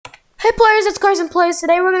Hey players, it's Carson Plays.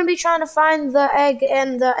 Today we're going to be trying to find the egg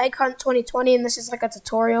in the Egg Hunt 2020, and this is like a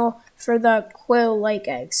tutorial for the Quill Lake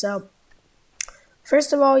egg. So,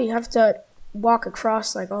 first of all, you have to walk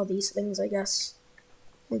across like all these things, I guess.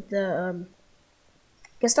 Like I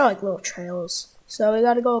guess they're like little trails. So we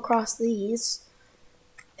got to go across these,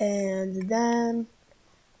 and then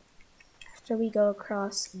after we go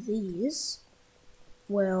across these,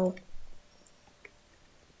 we'll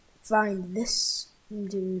find this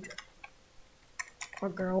dude or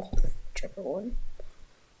girl, whichever one.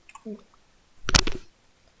 I'm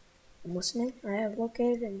listening. I have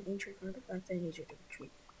located an ancient artifact I need you to retrieve.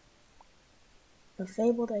 A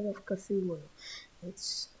fabled egg of Cthulhu.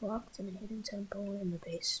 It's locked in a hidden temple in the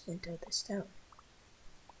basement of this town.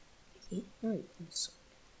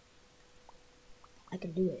 I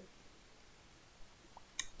can do it.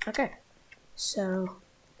 Okay. So,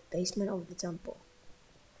 basement of the temple.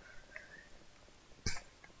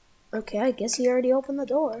 Okay, I guess he already opened the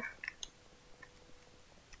door.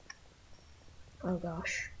 Oh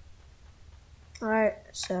gosh. Alright,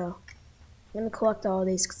 so I'm gonna collect all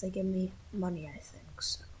these because they give me money, I think.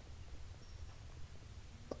 So.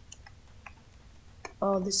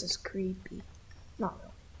 Oh, this is creepy. Not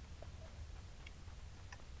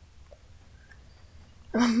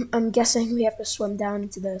really. I'm guessing we have to swim down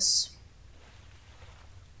into this.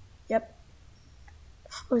 Yep.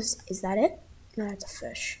 Oh, is that it? No, that's a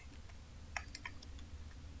fish.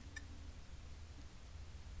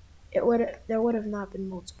 There would have not been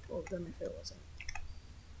multiple of them if it wasn't.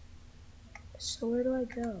 So where do I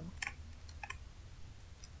go?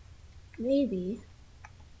 Maybe.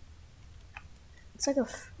 It's like a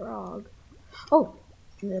frog. Oh,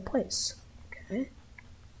 in the place. Okay.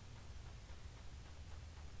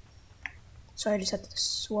 So I just have to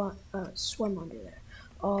swim under there.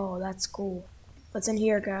 Oh, that's cool. What's in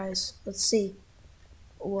here, guys? Let's see.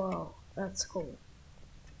 Whoa, that's cool.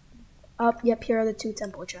 Yep, here are the 2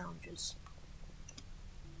 temple challenges.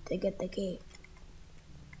 To get the key.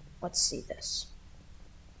 Let's see this.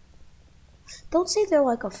 Don't say they're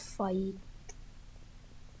like a fight.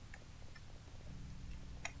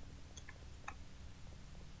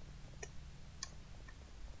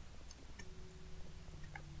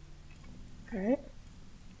 Alright.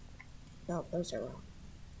 No, those are wrong.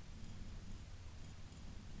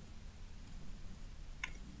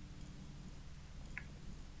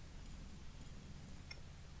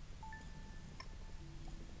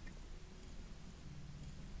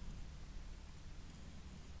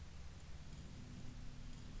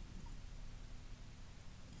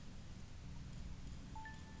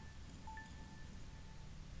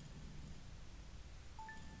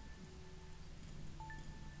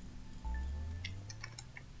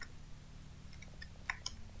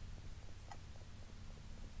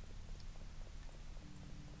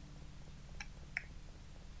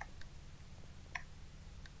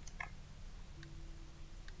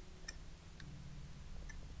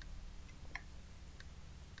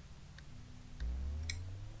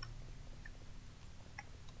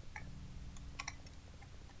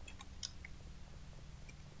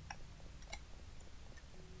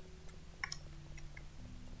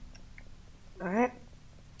 Alright.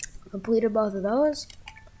 Completed both of those.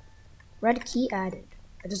 Red key added.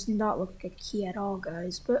 That does not look like a key at all,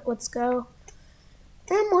 guys. But let's go.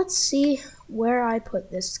 And let's see where I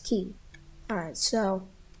put this key. Alright, so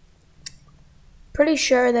pretty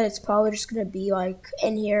sure that it's probably just gonna be like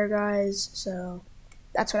in here, guys. So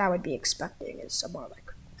that's what I would be expecting, is somewhere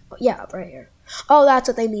like, oh, yeah, right here. Oh, that's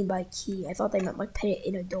what they mean by key. I thought they meant like put it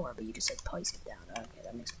in a door, but you just like place it down. Okay,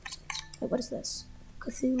 that makes more sense. Wait, what is this?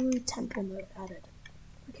 Cthulhu temple note added.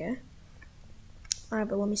 Okay. Alright,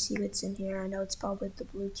 but let me see what's in here. I know it's probably the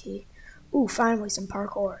blue key. Ooh, finally some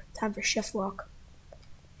parkour. Time for shift walk.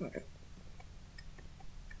 Alright.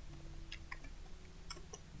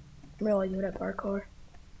 I'm really good at parkour.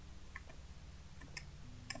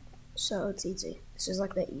 So it's easy. This is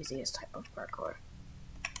like the easiest type of parkour.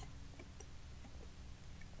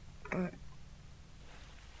 Alright.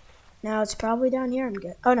 Now it's probably down here. I'm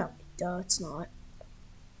good. Oh no, duh, it's not.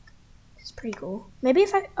 It's pretty cool. Maybe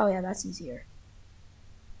if oh yeah, that's easier.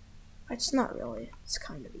 It's not really. It's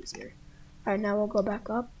kind of easier. Alright, now we'll go back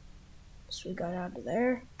up. So we got out of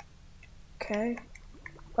there. Okay.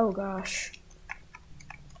 Oh gosh.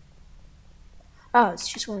 Oh, it's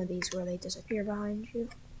just one of these where they disappear behind you.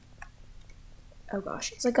 Oh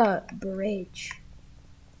gosh, it's like a bridge.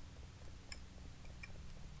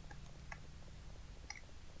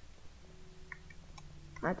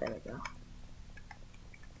 Alright, there we go.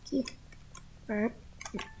 Key. Alright.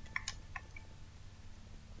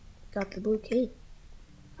 Got the blue key.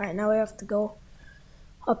 Alright, now we have to go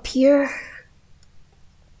up here.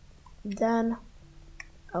 Then,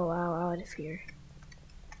 oh wow, out of here.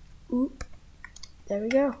 Oop. There we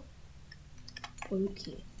go. Blue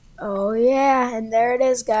key. Oh yeah, and there it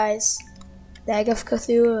is, guys. The Egg of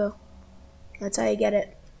Cthulhu. That's how you get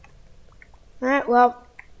it. Alright, well,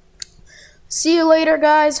 see you later,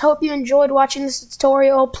 guys. Hope you enjoyed watching this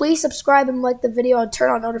tutorial. Please subscribe and like the video and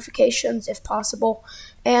turn on notifications if possible.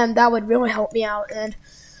 And that would really help me out. And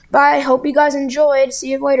bye. Hope you guys enjoyed.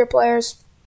 See you later, players.